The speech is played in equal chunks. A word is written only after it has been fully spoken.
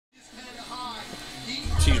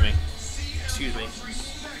Excuse me.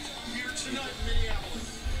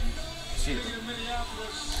 Excuse me.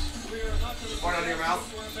 Fart out of your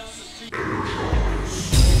mouth.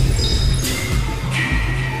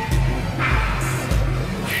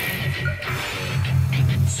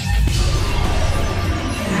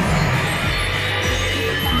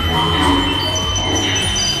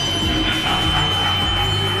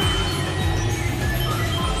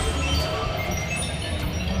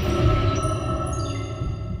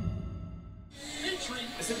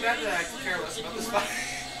 Is it bad that I care less about this fight?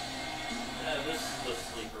 This is the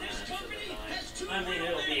sleeper match of the night. I mean,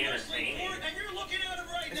 it'll be entertaining.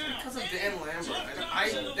 It's because of Dan Lambert. I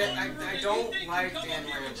don't like Dan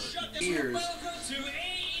Lambert. Ears.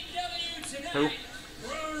 Who? Are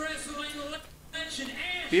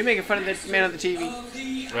you making fun of this man on the TV?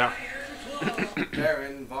 Yeah.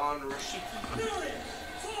 Baron Von Raschke.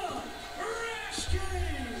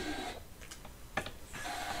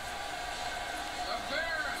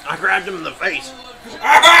 I grabbed him in the face.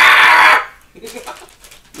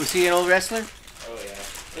 Was he an old wrestler? Oh,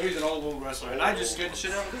 yeah. He's an old wrestler, and I just scared the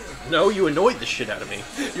shit out of him. No, you annoyed the shit out of me.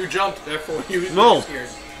 You jumped, therefore you No. scared.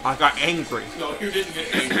 I got angry. No, you didn't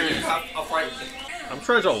get angry. You got frightened. I'm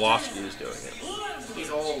sure Zolowski is doing it. He's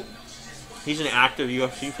old, He's an active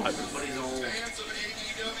UFC fighter. but he's old.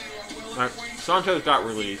 Right. Santos got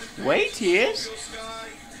released. Wait, he is?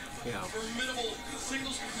 Yeah.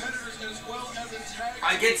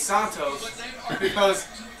 I get Santos because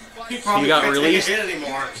he probably got can't released. take a hit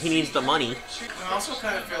anymore. He needs the money. I also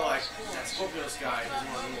kind of feel like that Scorpios guy is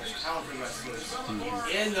one of the most talented wrestlers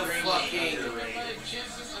in the fucking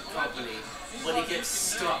company, but he gets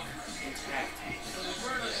stuck in tag team.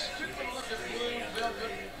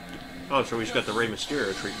 Oh, so he's got the Rey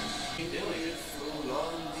Mysterio treatment.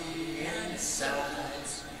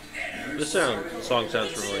 This song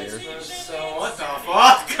sounds familiar. So what the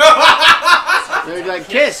fuck? They're like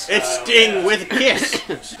Kiss. It's Sting with Kiss.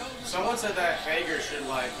 Someone said that Hager should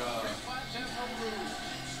like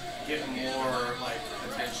get more like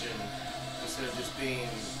attention instead of just being.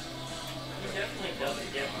 He definitely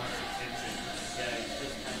doesn't get much attention. Yeah, he's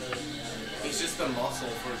just kind of... He's just the muscle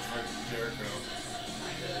for Jericho.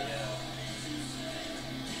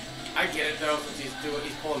 I get it though, since he's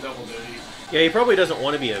pulling double duty. Yeah, he probably doesn't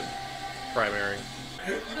want to be a primary.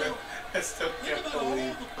 I still can't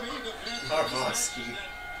believe Arlovsky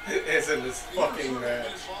is in this fucking match.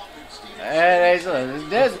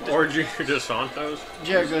 Or Junior Dos Santos.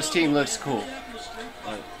 Jericho's team looks cool.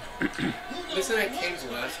 Listen to King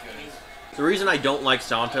Velasquez. The reason I don't like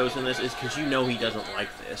Santos in this is because you know he doesn't like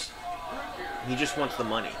this. He just wants the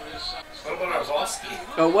money. What about Arlovsky?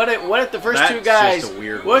 Oh, what if the first That's two guys? just a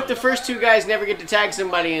weird what if one. the first two guys never get to tag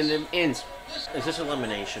somebody in the ends? Is this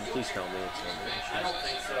elimination? Please tell me it's I elimination. don't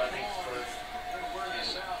think so. I think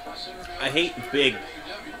it's first. I hate big,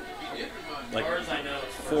 like As far as I know,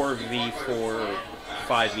 it's 4v4 or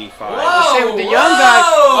 5v5. I'll say with the young guys.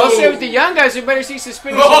 I'll say with the young guys, we better see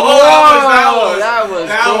suspended. Whoa, that was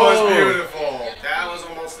that cool. was beautiful. That was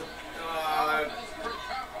almost.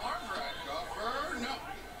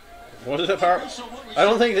 What is that power? I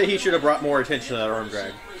don't think that he should have brought more attention to that arm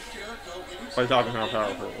drag. By talking how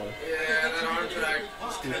powerful it was. Yeah, that arm drag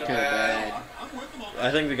was kind of Kinda bad.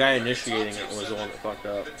 I think the guy initiating it was the one that fucked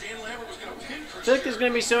up. I feel like there's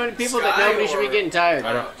gonna be so many people that nobody should be getting tired.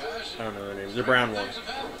 I don't know their names. The brown one.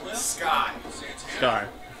 Sky. Sky.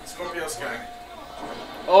 Scorpio Sky.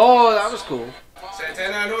 Oh, that was cool.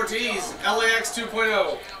 Santana and Ortiz, LAX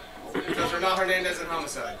 2.0. Because they're not Hernandez and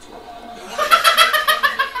Homicide.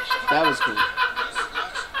 That was cool.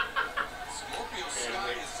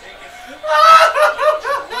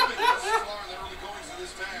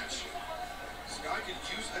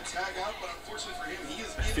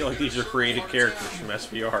 I feel like these are created characters from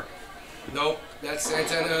SVR. Nope, that's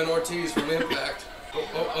Santana and Ortiz from Impact.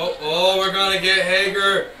 Oh, we're gonna get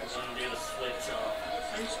Hager.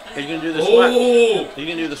 He's gonna do the He's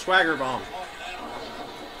gonna do the swagger bomb.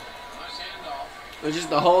 It's just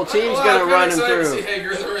the whole team's gonna run him I haven't through. seen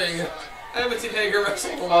Hager in the ring. I haven't seen Hager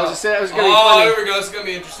wrestle in a I while. was just saying that was gonna be Oh, funny. here we go. This is gonna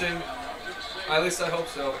be interesting. At least I hope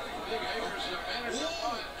so.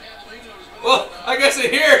 Well, I guess in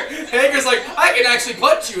here, Hager's like, I can actually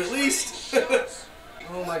punch you at least.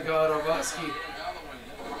 Oh my God, Arlovsky.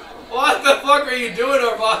 What the fuck are you doing,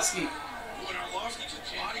 Arlovsky?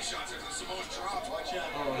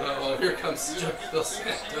 Oh no, here comes Bill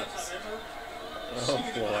Santos. Oh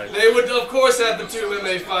boy. They would, of course, have the two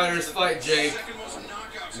MMA fighters fight Jake.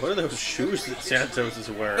 What are those shoes that Santos is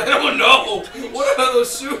I wearing? don't know. What are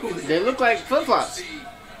those shoes? They look like flip-flops.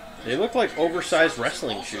 They look like oversized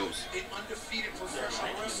wrestling shoes.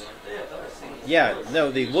 Yeah,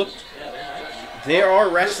 no, they looked There are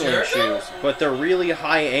wrestling shoes, but they're really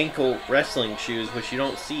high ankle wrestling shoes, which you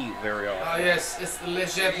don't see very often. Ah, yes, it's the Le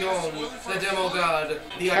Champion, the Demo God,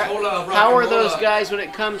 the Ayatollah of rock How are and those roll. guys when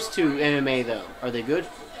it comes to MMA, though? Are they good?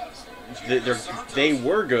 They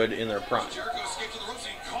were good in their prime.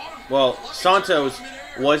 Well, Santos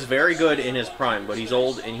was very good in his prime, but he's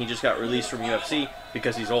old, and he just got released from UFC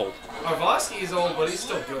because he's old. Arlovsky's old, but he's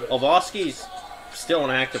still good. Arlovsky's still an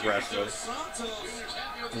active wrestler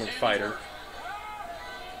and fighter.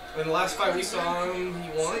 In the last fight we saw him, he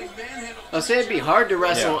won. I'll say it'd be hard to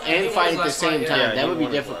wrestle Yeah. and fight at the same time. Yeah, That he would be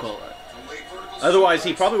won his difficult. last fight. Otherwise,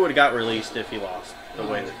 he probably would have got released if he lost the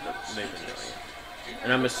way that they've been doing it.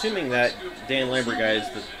 And I'm assuming that Dan Lambert guy is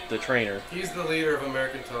the trainer. He's the leader of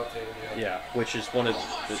American Top Team. Yeah, which is one of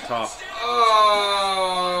the top.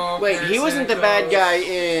 Oh. Wait, okay, he wasn't the Santos. bad guy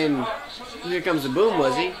in Here Comes the Boom,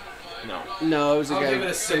 was he? No. No, it was a I'll give it guy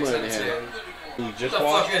a 6 similar out to of him. 10. We just the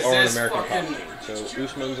watched fuck is or an this American top fucking team. So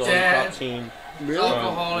Usman's on dad? top team. Really?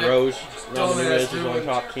 Alcoholic. Rose dumbass Ramirez is dude. on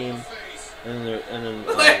top team. And then there's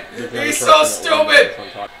another He's person so that stupid! was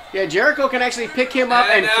on top. Yeah, Jericho can actually pick him up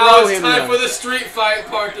and now throw it's him time down. for the street fight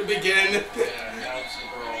part to begin. And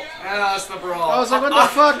now it's the brawl. I was like, what the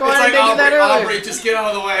fuck? Why It's didn't like they do that earlier? Aubrey, just get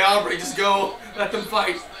out of the way. Aubrey, just go. Let them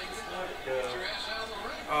fight.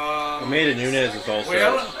 Amanda Nunes is also.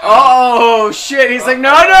 Well, Oh shit! He's like,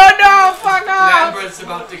 no, no, no! Fuck off! Lambert's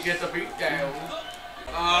about to get the beat down.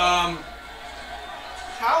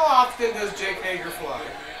 How often does Jake Hager fly?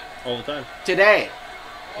 all the time. Today,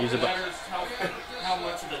 He's It about. matters how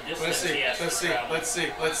much of the Let's distance see. he has Let's to see. travel. Let's see.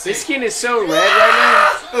 Let's see. this skin is so red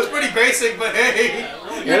right That's pretty basic, but hey,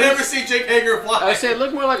 you Yeah. never see Jake Hager fly. now. I said, it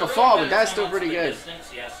looked more like a fall, but that's still pretty good.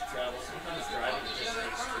 Distance he has to travel. Sometimes driving just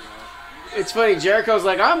takes too long. It's funny. Jericho's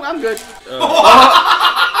like, I'm good.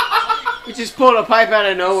 Uh, He just pulled a pipe out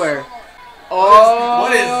of nowhere. Oh,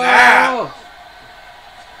 what is that?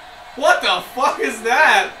 What the fuck is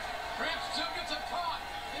that?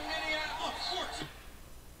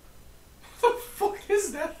 What the fuck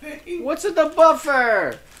is that thing? What's with the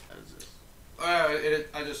buffer?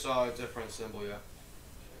 I just saw a different symbol, yeah.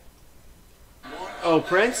 Oh,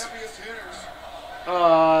 Prince?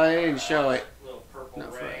 Oh, they didn't show it. Little purple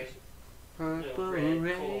Not rain. Purple Little red,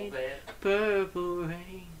 rain, cold bed. purple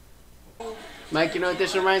rain. Mike, you know what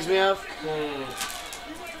this reminds me of?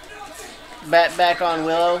 Back on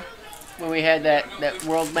Willow when we had that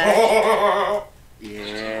world match.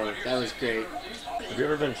 Yeah, that was great. have you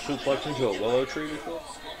ever been suplexed into a willow tree before?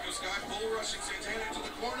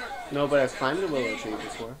 No, but I've climbed a willow tree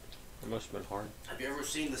before. It must have been hard. Have you ever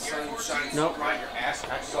seen the sun shine Nope. so bright your ass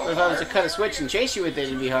cracks so But if I was to hard? cut a switch and chase you with it,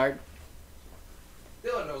 it'd be hard.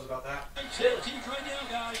 Dylan knows about that. Tell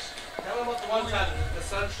him about the one time the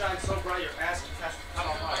sun shines so bright your ass cracks cut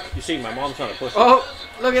on fire. You see, my mom's not a pussy. Oh,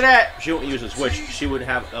 look at that. She wouldn't use a switch. She would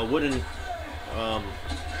have a wooden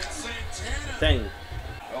thing.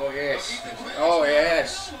 Oh, yes. Oh,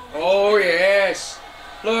 yes. Oh, yes.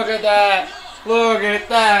 Look at that. Look at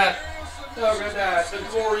that. Look at that, the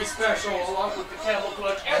glory special along with the camel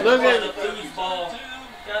clutch and Look the at Got the foosball.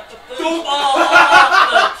 Got the foosball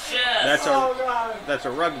off the chest. That's a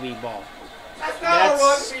rugby ball. That's not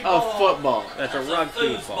That's a rugby a ball. football. That's a That's a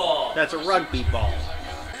rugby ball. foosball. That's a rugby ball.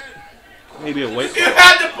 Maybe a weight You ball.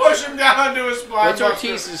 had to push him down to his spine. What's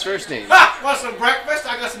Ortiz's first name? Ha! Want some breakfast?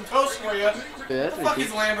 I got some toast for you. Yeah, What that's the fuck Ortiz.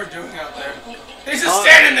 is Lambert doing out there? He's just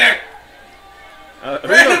standing there. Who the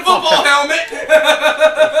Brandon fuck football helmet.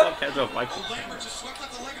 has a Viking?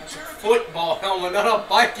 Football helmet, not a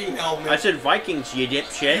Viking helmet. I said Vikings, you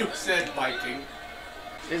dipshit. You said Viking.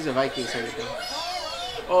 This is a Viking thing.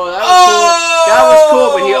 Oh, that was cool. That was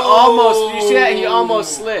cool, but he almost, you see that? He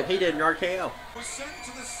almost slipped. He did an RKO.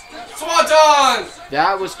 Swanton!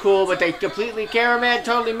 That was cool, but they completely, Cameraman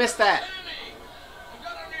totally missed that.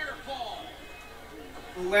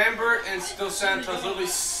 Lambert and Dos Santos literally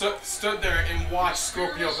stood there and watched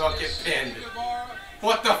Scorpio Bell get pinned.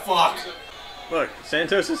 What the fuck? Look,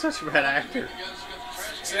 Santos is such a bad actor.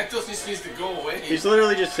 Santos just needs to go away. He's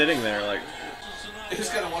literally just sitting there like, I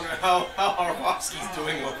just gotta wonder how Arlovsky's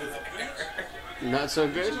doing over there. Not so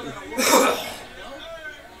good.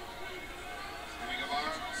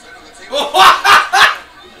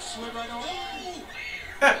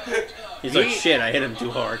 he's like, shit, I hit him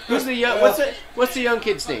too hard. Who's the young? What's the young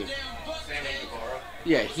kid's name?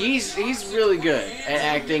 Yeah, he's really good at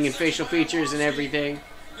acting and facial features and everything.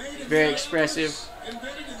 Very expressive.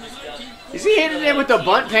 Is he hitting him with a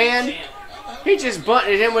bunt pan? He just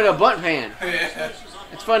bunted him with a bunt pan. Yeah.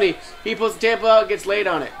 It's funny. He pulls the table out, gets laid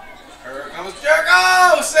on it. Here comes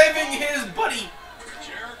Jericho saving his buddy.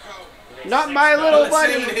 Not my little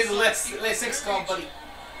Saving buddy. his less six call buddy.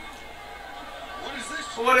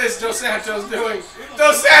 What is Dos Santos doing?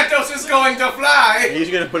 Dos Santos is going to fly! He's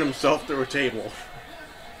gonna put himself through a table.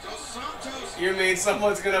 You mean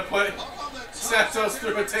someone's gonna put Santos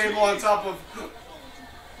through a table on top of...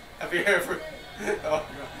 Have you ever... Oh,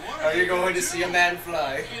 are you going to see a man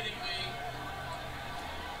fly?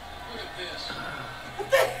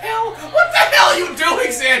 What the hell? What the hell are you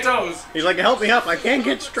doing, Santos? He's like, help me up. I can't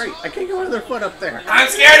get straight. I can't get one of their foot up there. I'm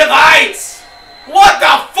scared of heights! What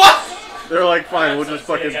the fuck? They're like, fine, we'll just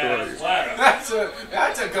fucking throw you. That's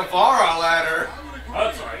a Guevara ladder.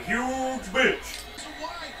 That's a huge bitch.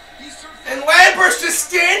 And Lambert's just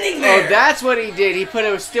standing there. Oh, that's what he did. He put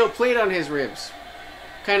a steel plate on his ribs.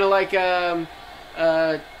 Kind of like,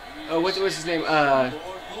 what's his name?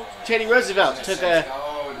 Teddy Roosevelt took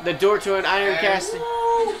the door to an iron casting.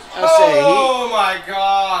 Oh my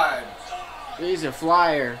God. He's a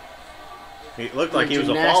flyer. He looked like he was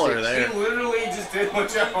a faller there. He literally just did what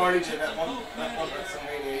Jeff Hardy did that one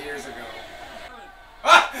WrestleMania years ago.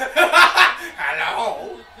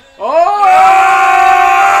 Hello. Oh!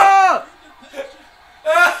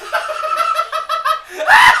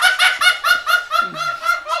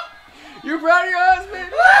 You proud of your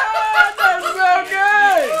husband? That's so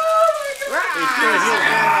good!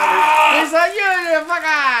 He's like, you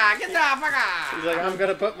fucker! Get the fucker! He's like, I'm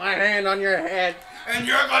gonna put my hand on your head. And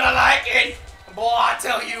you're gonna like it! Boy, I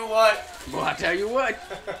tell you what. Boy, I tell you what.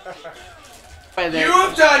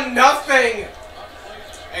 You've done nothing!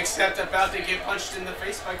 Except about to get punched in the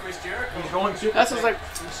face by Chris Jericho. He's going super. That's what's like,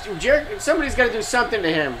 somebody's got to do something to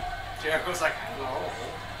him. Jericho's like, hello.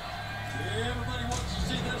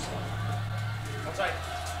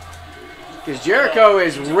 Because Jericho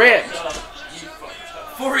is ripped.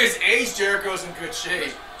 For his age, Jericho's in good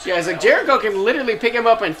shape. Yeah, it's like Jericho can literally pick him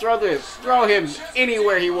up and throw him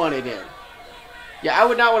anywhere he wanted him. Yeah, I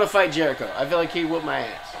would not want to fight Jericho. I feel like he'd whoop my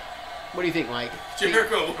ass. What do you think, Mike?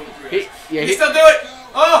 Jericho. He still do it.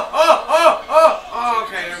 Oh,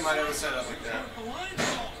 okay, never mind. It was set up like that.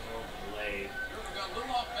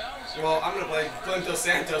 Well, I'm gonna blame Dos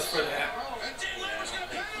Santos for that.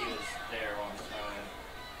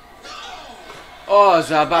 Oh, I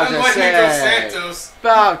was about to Santos.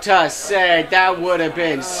 say that would have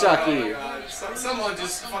been sucky. Someone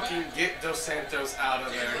just fucking get Dos Santos out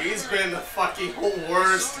of there. He's been the fucking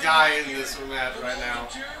worst guy in this match right now.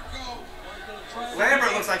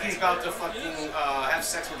 Lambert looks like he's about to fucking have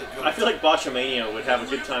sex with a goat. I feel like Botchamania would have a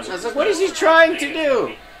good time. I was like, what is he trying to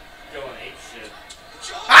do? Going ape shit.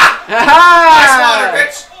 Ah! Ha ha!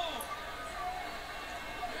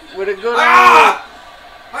 With a good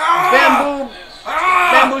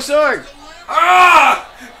bamboo sword. Ah!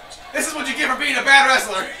 This is what you get for being a bad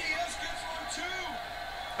wrestler.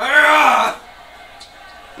 Ah!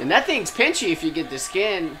 And that thing's pinchy if you get the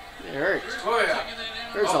skin. It hurts. Oh yeah.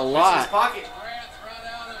 Hurts a It's in lot. his pocket.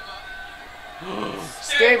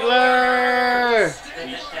 Stapler!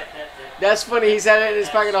 That's funny, he's had it in his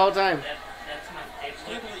pocket the whole time. He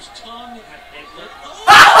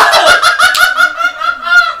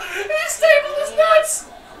stapled his nuts!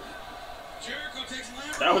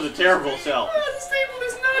 That was a terrible sell. He stapled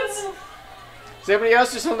his nuts! Is everybody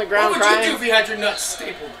else just on the ground What would crying? you do if you had your nuts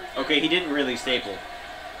stapled? Okay, he didn't really staple.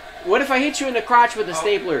 What if I hit you in the crotch with a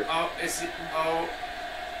stapler?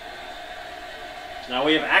 Now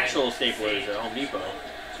we have actual staplers at Home Depot.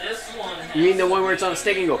 This one. You mean the one where it's on a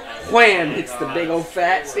stick and go wham, hits the big old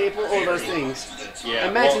fat staple? All those things. Yeah.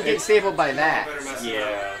 Imagine well, getting stapled by that.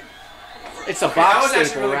 Yeah. It's a box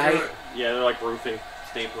staple, really right? good. Yeah, they're like roofing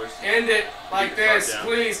staplers. End it like this, down.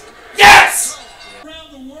 please. Yes!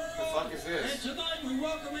 Around the world. The fuck is this? And tonight we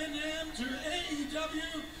welcome in him to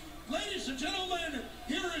AEW. Ladies and gentlemen,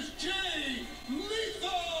 here is Jay Lethal.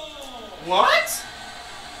 What?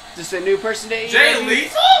 Just a new person to AEW? Jay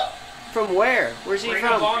Lethal? From where? Where's he Ring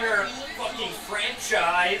from? of Honor fucking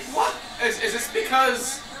franchise. What? Is this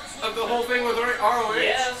because of the whole thing with ROH?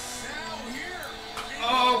 Yes.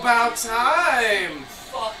 Oh, about time.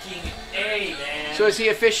 Fucking A, man. So is he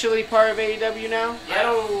officially part of AEW now?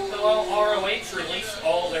 Yeah. Well, ROH released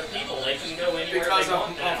all their people. They can go anywhere Because they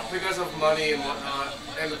want now. because of money and whatnot,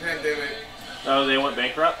 and the pandemic. Oh, they went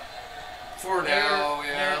bankrupt? For now,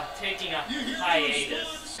 yeah. They're taking a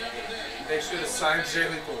hiatus. They should have signed Jay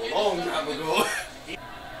Lethal a long time ago.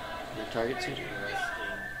 Your target suit.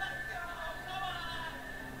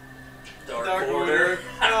 Dark Order.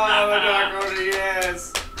 Oh, the Dark Order,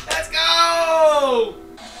 yes. Let's go!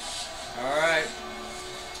 Alright.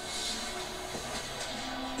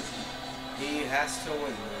 He has to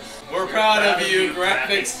win this. We're proud of you,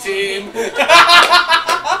 graphics team. Sometimes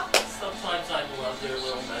I love their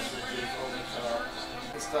little messages on the top.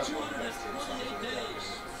 It's not one of the best teams.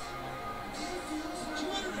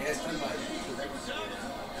 Yeah, it's done by a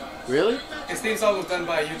YouTuber. Really? His theme song was done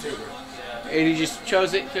by a YouTuber. And he just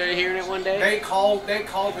chose it for hearing it one day? They called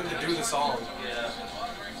him to do the song. Yeah.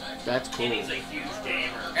 That's cool. Kenny's a huge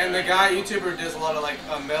gamer. And the guy, YouTuber, does a lot of like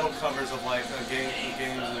metal covers of like games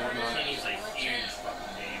and whatnot. Kenny's a huge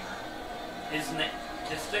fucking gamer.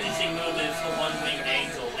 His finishing move is the one winged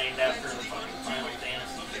angel named after the fucking Final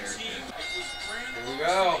Fantasy character. Here we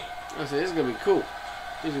go. Oh, so this is gonna be cool.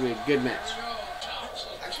 This is gonna be a good match.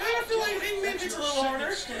 I kind of feel like Hangman gets a little harder. Yeah,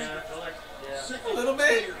 I feel like, yeah. A little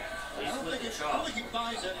bit. At least with the chop.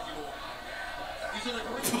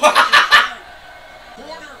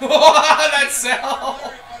 That sound.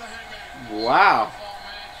 Wow.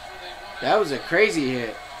 That was a crazy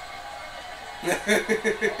hit. Yeah,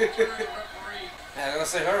 I'm gonna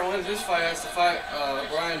say whoever wins this fight has to fight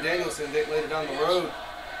Bryan Danielson later down the road.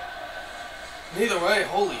 Either way,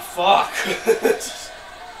 holy fuck.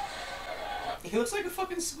 He looks like a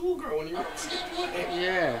fucking schoolgirl when you really him.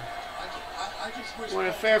 Yeah. Want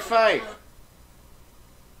a fair fight.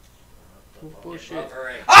 Bullshit.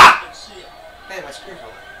 Ah! Hey, my screen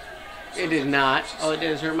broke. It did not. All it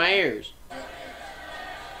did is hurt my ears.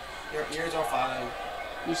 Your ears are fine.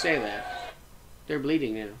 You say that. They're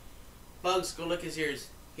bleeding now. Bugs, go lick his ears.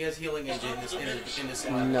 He has healing agent in his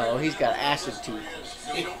saliva. No, he's got acid teeth.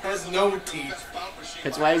 He has no teeth.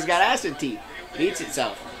 That's why he's got acid teeth. It eats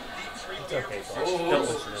itself. It's okay, bro. Don't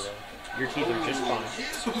listen to them. Your teeth are just fine.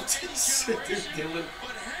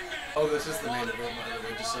 Oh, this is the main event, by the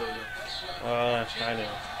way, just so you know. I know.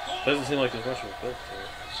 Doesn't seem like there's much of a build to it.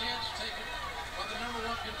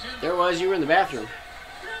 There was. You were in the bathroom.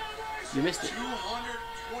 You missed it.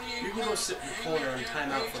 You can go sit in the corner and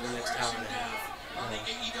time out for the next hour and a half.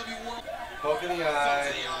 Poke in the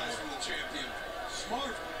eye.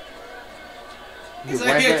 He's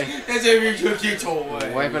like, it's every get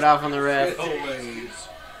away. Wipe it off on the ref. Get away.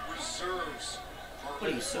 What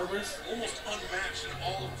are you, Cerberus?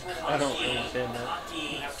 I don't understand that.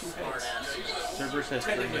 You have 2 heads. Cerberus has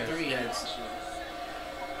 3 Technically heads. 3 heads.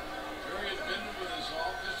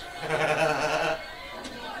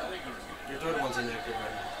 Your third one's inactive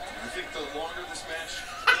right now. I think the longer this match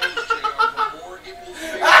goes, JR, the more it will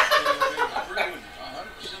feel to agree with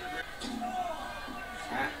 100% agree.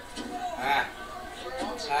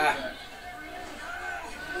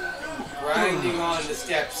 Grinding on the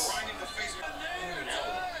steps.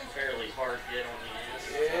 Fairly hard hit on the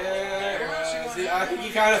ass. Yeah, see, I think he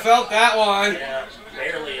kind of felt that one. Yeah,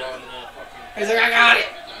 barely on the fucking. He's like, I got it.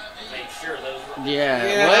 Make sure those were. Yeah.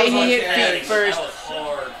 Yeah, Well, that he was hit like feet that. first. That was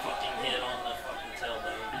hard fucking hit on the fucking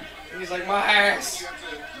tailbone. He's like, my ass.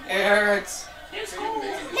 It hurts. It's cold.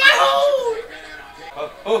 My hole.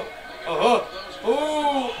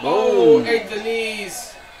 Oh, ate the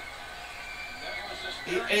knees.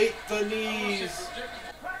 He ate the knees.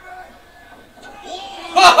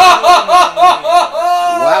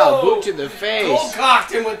 Wow, boot to the Cold face.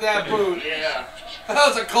 cocked him with that boot. Yeah. That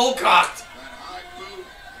was a cold cocked.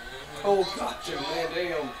 Cold cocked him, man,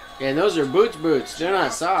 damn. And those are boots. They're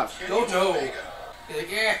not soft. No. He's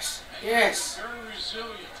like, yes.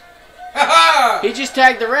 Ha ha! He just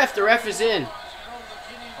tagged the ref. The ref is in.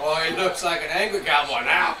 Oh, he looks like an angry cowboy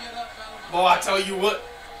now. Boy, I tell you what.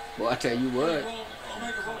 Well, I tell you what.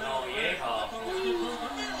 Oh, yeah.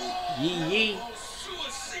 Yee yee.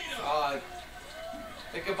 God.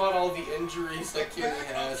 Think about all the injuries that Kenny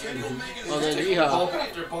has. And Well, then taking yeehaw. bump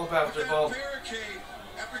after bump after bump.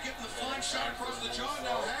 After getting the flying shot across the jaw,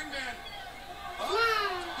 now Hangman.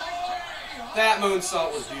 That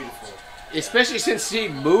moonsault was beautiful. Especially since he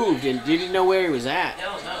moved and didn't know where he was at.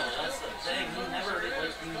 No, that's the thing. You never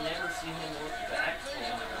see him look back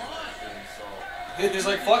on He's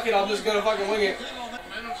like, fuck it, I'm just gonna fucking wing it.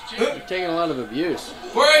 You're taking a lot of abuse.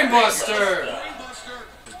 Brainbuster!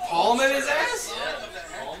 Palm in his ass?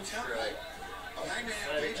 Palm strike.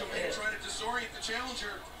 Trying to disorient the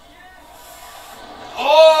challenger.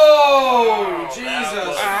 Oh,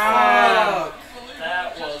 Jesus. Fuck.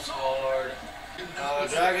 That was hard.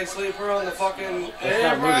 Dragon Sleeper on the fucking... That's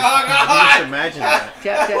not Oh, moving. God. You just imagine that.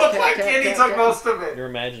 Tap, It looks like Kenny took most of it. You're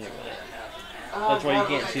imagining that. That's why you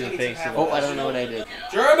can't see the face of Oh, it. I don't know what I did.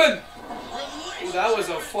 German! Ooh, that was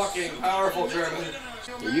a fucking powerful German.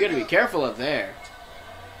 Yeah, you gotta be careful up there.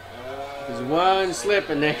 There's one slip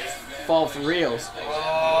and they fall for reals.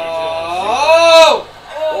 Oh!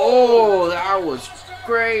 Oh, that was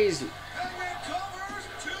crazy.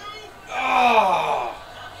 Oh!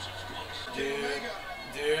 Dude.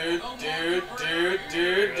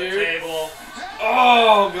 Table.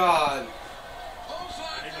 Oh, God.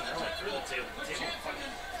 I didn't know I threw the table. The table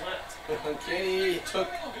fucking flipped. Kenny took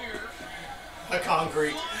The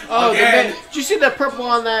concrete. Oh, Again. did you see the purple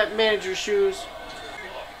on that manager's shoes?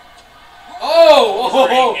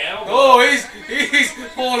 He's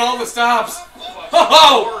pulling all the stops.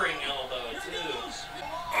 Oh! Boring elbow, too.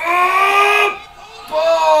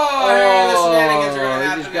 The shenanigans are gonna he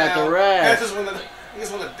happen just got now. the rest. This is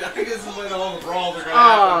when the whole brawls are gonna happen.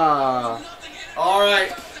 Ah. All right.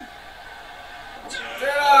 No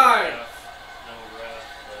Denied. ref,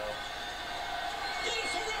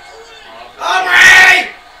 Aubrey!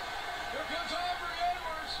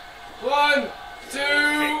 1, 2.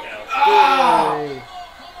 Ah! Yay.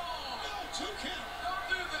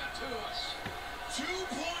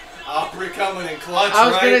 Aubrey coming in clutch. I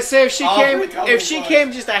was right? gonna say if she Aubrey came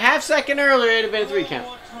coming just a half second earlier, it'd have been a 3 count.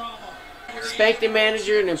 Spank the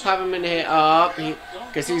manager and then pop him in the head up,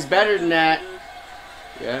 because he's better than that.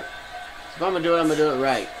 Yeah. If I'm gonna do it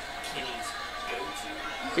right. Kenny's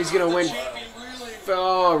go-to. He's gonna win.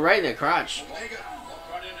 Oh, right in the crotch.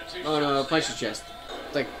 Oh no, punch the chest.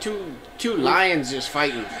 It's like two lions just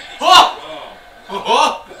fighting. Oh!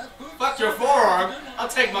 Oh! Fuck your forearm. I'll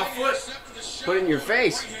take my foot. Put it in your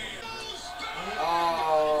face.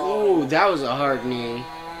 Oh. Ooh, that was a hard knee.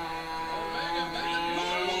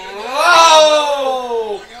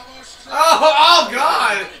 Oh! Oh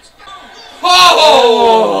God!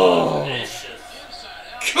 Oh! Vicious.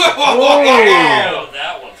 Oh! Oh,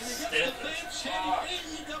 that was stiff as fuck.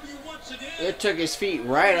 It took his feet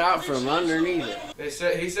right out from underneath it.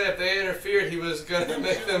 He said if they interfered, he was gonna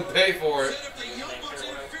make them pay for it.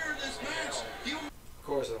 Of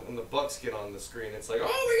course, when the Bucks get on the screen, it's like, oh,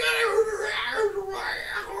 we got it!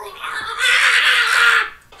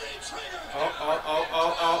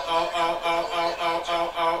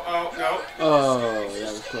 No. Oh,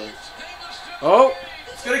 that was close. Oh!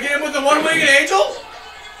 It's gonna get him with the one-winged angel?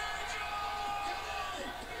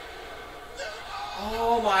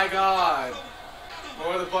 Oh my God.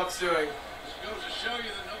 What are the Bucks doing?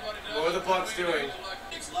 What are the Bucks doing?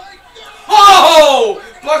 Oh!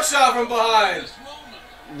 Buckshot from behind.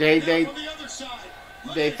 They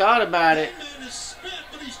thought about it.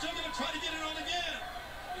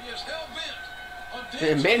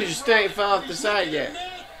 The manager still ain't fell off the side yet.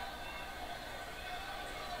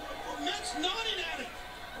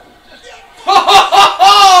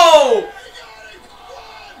 Oh!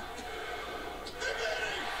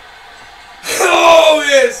 Oh,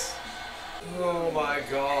 yes! Oh my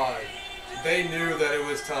God. They knew that it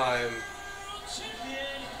was time.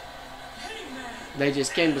 They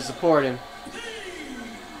just came to support him.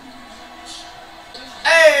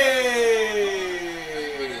 Hey!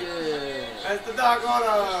 That's the Dark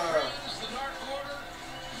Order!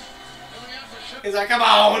 He's like, come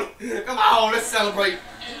on! Come on, let's celebrate!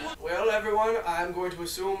 Well, everyone, I'm going to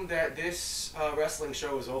assume that this wrestling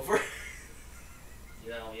show is over.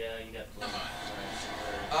 Yeah, you got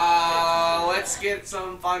Let's get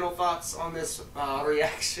some final thoughts on this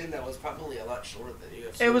reaction that was probably a lot shorter than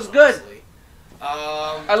you. It was good. Honestly.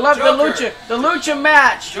 I love the Joker. lucha. The lucha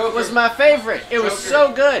match Joker. was my favorite. It was Joker.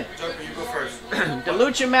 so good. Joker, you go first. The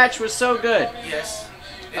lucha match was so good. Yes.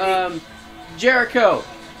 Jericho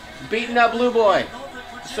beating up Blue Boy,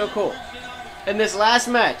 so cool. And this last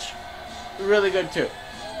match, really good too.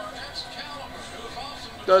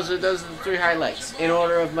 Those are the 3 highlights in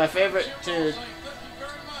order of my favorite to.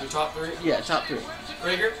 Your top 3? Yeah, top 3.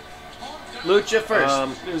 Rager? Lucha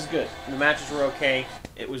first. It was good. The matches were okay.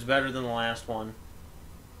 It was better than the last one.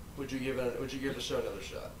 Would you give the show another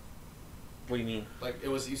shot? What do you mean? Like it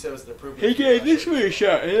was, you said it was an improvement. He gave this one a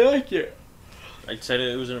shot. I liked it. I said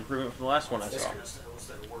it was an improvement from the last one I saw. That was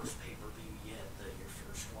the worst pay-per-view yet that your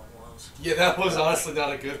first one was. Yeah, that was honestly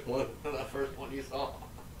not a good one. That first one you saw.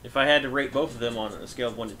 If I had to rate both of them on a scale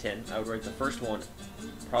of 1 to 10, I would rate the first one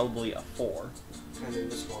probably a 4. And then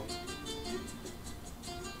this one.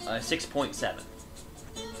 6.7.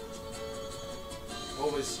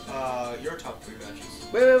 What was your top 3 matches?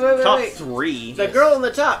 Wait. Top 3. The girl on the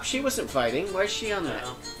top, she wasn't fighting. Why is she on that?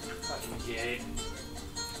 Fucking gay.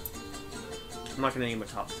 I'm not going to name a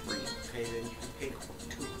top 3. Okay, then you can pick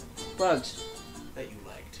 2 Bugs. that you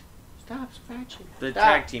liked. Stop scratching. The Stop.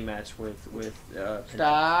 tag team match with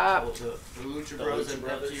Stop. Oh, the Lucha Bros and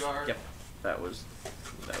FTR. Yep. That was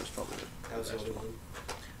probably That was the only one.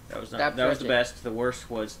 that was Stop not that was the stretching. best. The worst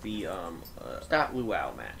was the Stop.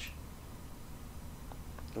 Luau match.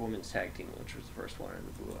 The women's tag team, which was the first one, and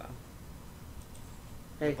the Luau.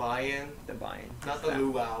 Hey. Buy-in, The buy-in. not the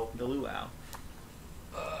luau. The Luau.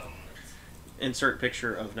 Insert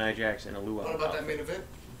picture of Nia Jax in a Luau. What about that outfit. main event?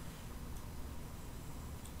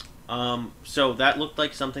 So that looked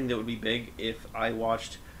like something that would be big if I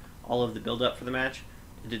watched all of the build-up for the match.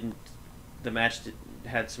 It didn't the match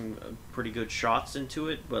had some pretty good shots into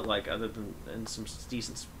it, but like other than and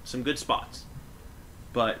some good spots.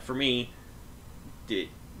 But for me, it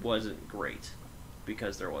wasn't great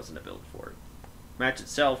because there wasn't a build for it. Match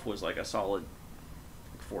itself was like a solid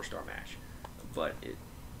 4-star match, but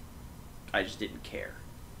I just didn't care.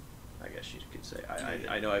 I guess you could say.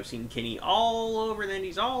 I know I've seen Kenny all over the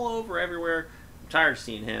Indies, all over everywhere. I'm tired of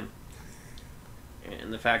seeing him.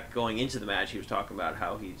 And the fact going into the match, he was talking about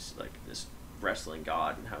how he's like this wrestling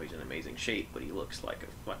god and how he's in amazing shape, but he looks like a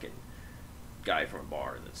fucking guy from a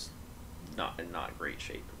bar that's not in not great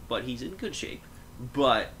shape. But he's in good shape.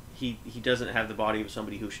 But he doesn't have the body of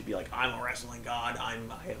somebody who should be like, I'm a wrestling god. I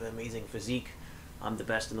have an amazing physique. I'm the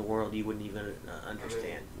best in the world. You wouldn't even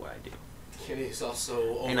understand what I do. Kenny's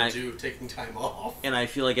also overdue taking time off. And I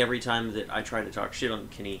feel like every time that I try to talk shit on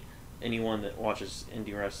Kenny, anyone that watches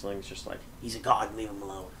indie wrestling is just like, he's a god, leave him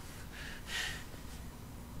alone.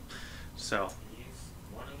 So. He's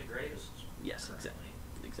one of the greatest. Yes, exactly.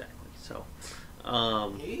 So.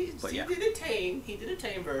 He did a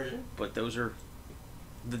tame version. But those are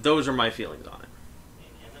my feelings on it.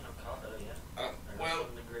 And him and Okada, yeah. Well, one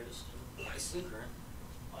of the greatest in wrestling.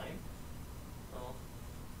 Fine. Well,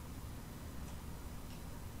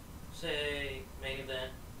 say main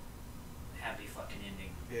event. Happy fucking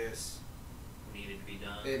ending. Yes. Needed to be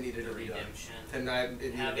done. It needed the to be redemption. done. Tonight,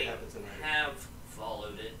 it needed to happen tonight. Have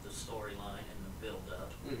followed it, the storyline and the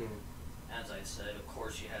build-up. Mm-hmm. As I said, of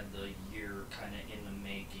course, you had the year kind of in the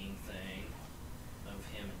making thing of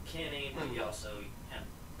him and Kenny, but you also had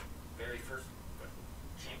very first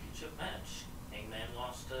championship match. Hangman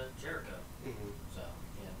lost to Jericho. Mm-hmm. So,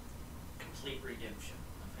 yeah, complete redemption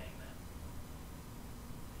of Hangman.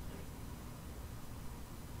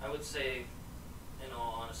 I would say, in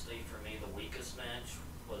all honesty, for me, the weakest match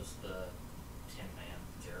was the 10-man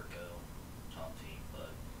Jericho top team. But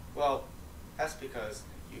well, that's because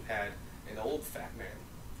you had an old fat man.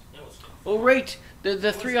 it was tough. Well, rate the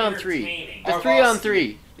 3-on-3. The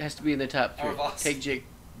 3-on-3 has to be in the top 3. Take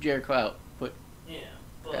Jericho out. Put Yeah,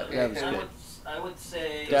 but that was good. I would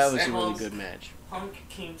say That was a really good match. Punk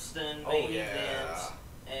Kingston Oh, main yeah. event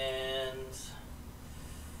and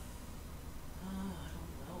I don't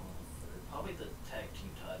know, probably the tag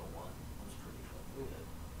team title one was pretty fucking good.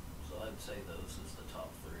 So I'd say those is the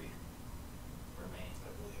top 3 for me. I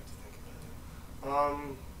really have to think about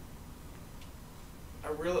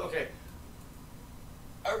it.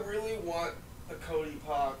 I really want the Cody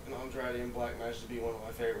Pac and Andrade and Black match to be one of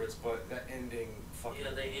my favorites, but that ending fucking.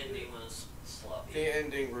 Yeah, the ending was sloppy. The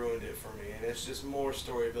ending ruined it for me, and it's just more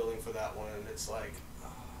story building for that one, and it's like,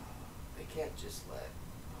 they can't just let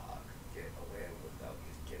Pac get away without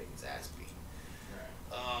getting his ass beat.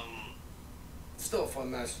 Right. Still a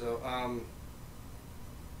fun match though.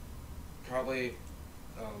 Probably,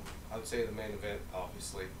 I would say the main event,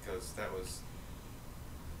 obviously, because that was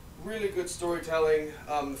really good storytelling.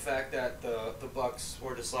 The fact that the Bucks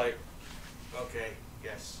were just like, okay,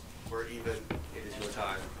 yes, we're even. It is your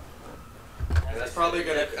time. And that's probably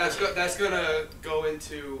gonna that's gonna go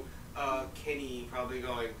into Kenny probably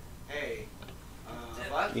going, hey,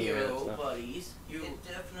 fuck Yeah, you, so. buddies. You. It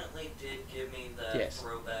definitely did give me that Yes.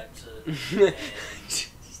 throwback to them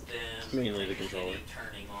Mainly the controller. Kenny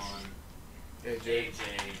turning on AJ.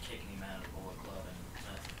 kicking him out of the Bullet Club and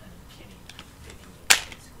Kenny picking him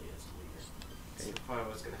basically as the leader. So probably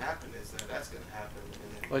what's gonna happen is that's gonna happen.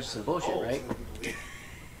 And then, Well, it's some bullshit, right?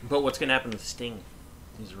 But what's gonna happen with Sting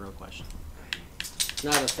is a real question.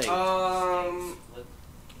 not a thing.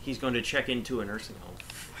 He's going to check into a nursing home.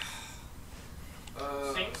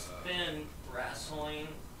 Sting's been wrestling,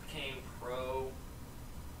 became pro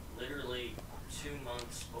literally 2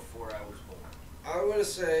 months before I was born. I want to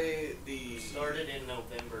say the Started in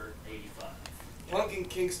November '85. Punk and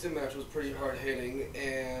Kingston match was pretty hard hitting,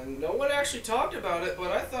 and no one actually talked about it.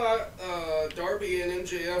 But I thought Darby and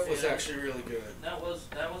MJF was actually really good. That was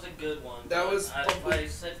a good one. That was if I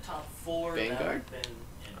said top 4, that would Vanguard? have been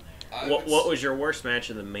in there. What was your worst match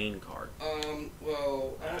in the main card?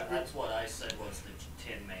 Well, That's what I said was the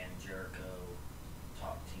 10-man Jericho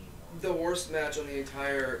top team one. the worst match on the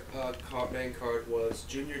entire main card was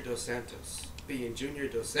Junior Dos Santos being Junior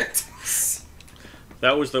Dos Santos.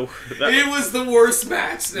 That was the It was the worst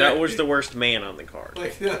match. that was the worst man on the card.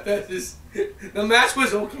 Like that is the match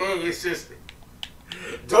was okay. It's just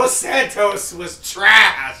Dos Santos was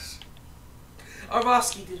trash.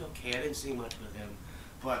 Arlovsky did okay. I didn't see much with him,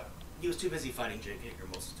 but he was too busy fighting Jake Hager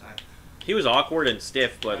most of the time. He was awkward and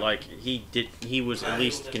stiff, but like he was at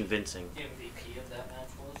least The convincing. MVP of that match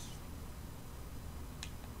was?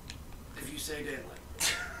 If you say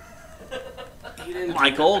daylight, he didn't do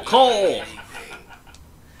Michael Cole. anything.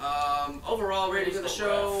 Overall rating of the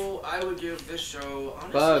show, I would give this show,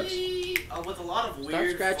 honestly, with a lot of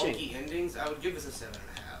weird, funky endings, I would give this a 7.5.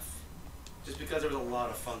 Just because there was a lot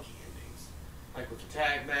of funky endings. Like with the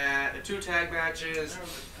the 2 tag matches. There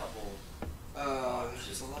was a couple.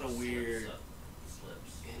 Just a lot of weird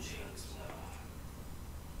slips. endings.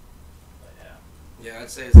 But yeah. Yeah, I'd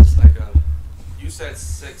say it's like a. You said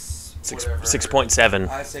 6.7.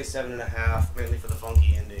 I'd say 7.5, mainly for the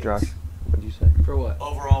funky endings. Josh, what did you say? For what?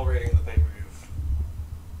 Overall rating of the pay-per-view.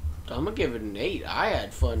 I'm gonna give it an 8. I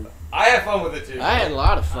had fun. I had fun with it too. I had a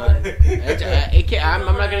lot of fun. I'm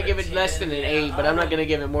not gonna give it less than an 8, but I'm not gonna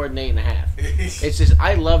give it more than 8.5. It's just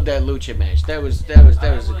I love that lucha match. That was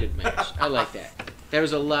a good match. I like that. There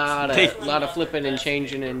was a lot of flipping and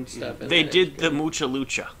changing and stuff. They did the mucha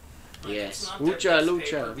lucha. Yes, It's not their mucha best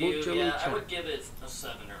lucha, pay-per-view. mucha Yeah, I lucha. would give it a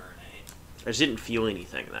 7 or an 8. I just didn't feel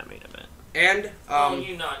anything in that main event. And Well,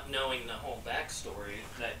 you not knowing the whole backstory,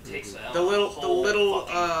 that takes out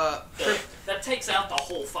that takes out the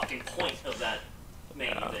whole fucking point of that main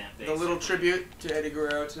event. the little basically. tribute to Eddie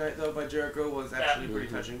Guerrero tonight, though, by Jericho was actually pretty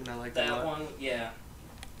touching, and I liked it a That lot. one, yeah.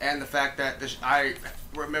 And the fact that I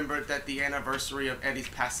remembered that the anniversary of Eddie's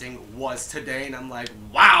passing was today, and I'm like,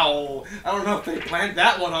 wow! I don't know if they planned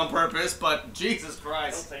that one on purpose, but Jesus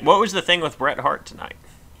Christ. What was the thing with Bret Hart tonight?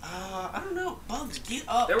 I don't know. Bugs, get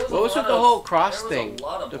up. There was What a was lot with the of- whole cross there was a thing?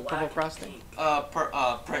 lot of The black purple cross ink.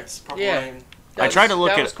 thing? Prince, Purple Yeah. Rain. I tried to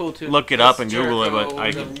that was cool too. look it up and Google it, Jericho, but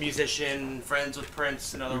I the could. musician, friends with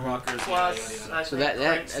Prince and other rockers. Plus, I So think that-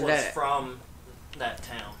 Prince was that- from that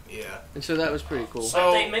town. Yeah. And so that was pretty cool.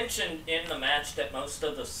 So- But they mentioned in the match that most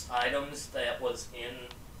of the items that was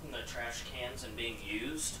in the trash cans and being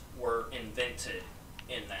used were invented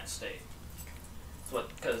in that state.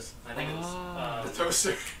 Because I think it was. The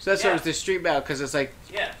toaster. So that's why it was yeah. the street battle because it's like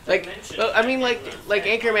They mentioned well, I mean, that like in the like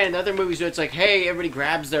thing. Anchorman and other movies where it's like, hey, everybody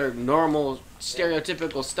grabs their normal,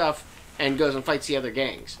 stereotypical stuff and goes and fights the other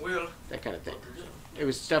gangs, Will. that kind of thing. It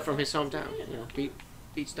was stuff from his hometown, beat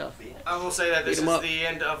stuff. I will say that this Beat 'em is up. the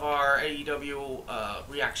end of our AEW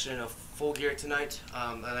reaction of Full Gear tonight.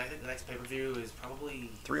 And I think the next pay-per-view is probably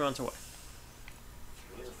 3 months away.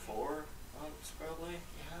 Was it 4 months probably?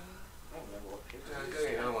 I don't remember what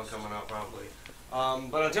there's another one coming out probably.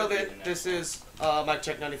 But until then, this is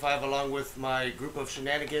MykeCheck'd 95 along with my group of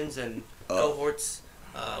shenanigans and cohorts.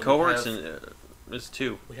 Cohorts we have, and there's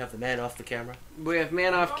 2. we have the man off the camera. We have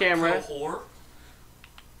Man Off Camera. Cohort.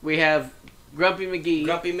 We have Grumpy McGee.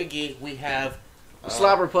 Grumpy McGee. We have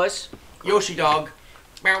Slobberpuss. Yoshi Dog.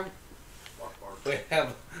 Meow. We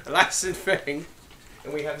have Lassen Fang.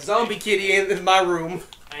 And we have Zombie Kitty in my room.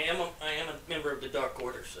 I am a member of the Dark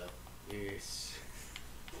Order, so. Yes.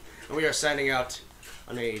 And we are signing out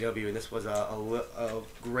on AEW, and this was a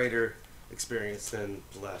greater experience than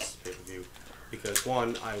the last pay-per-view. Because,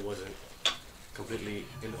 one, I wasn't completely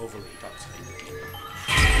and overly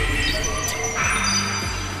intoxicated.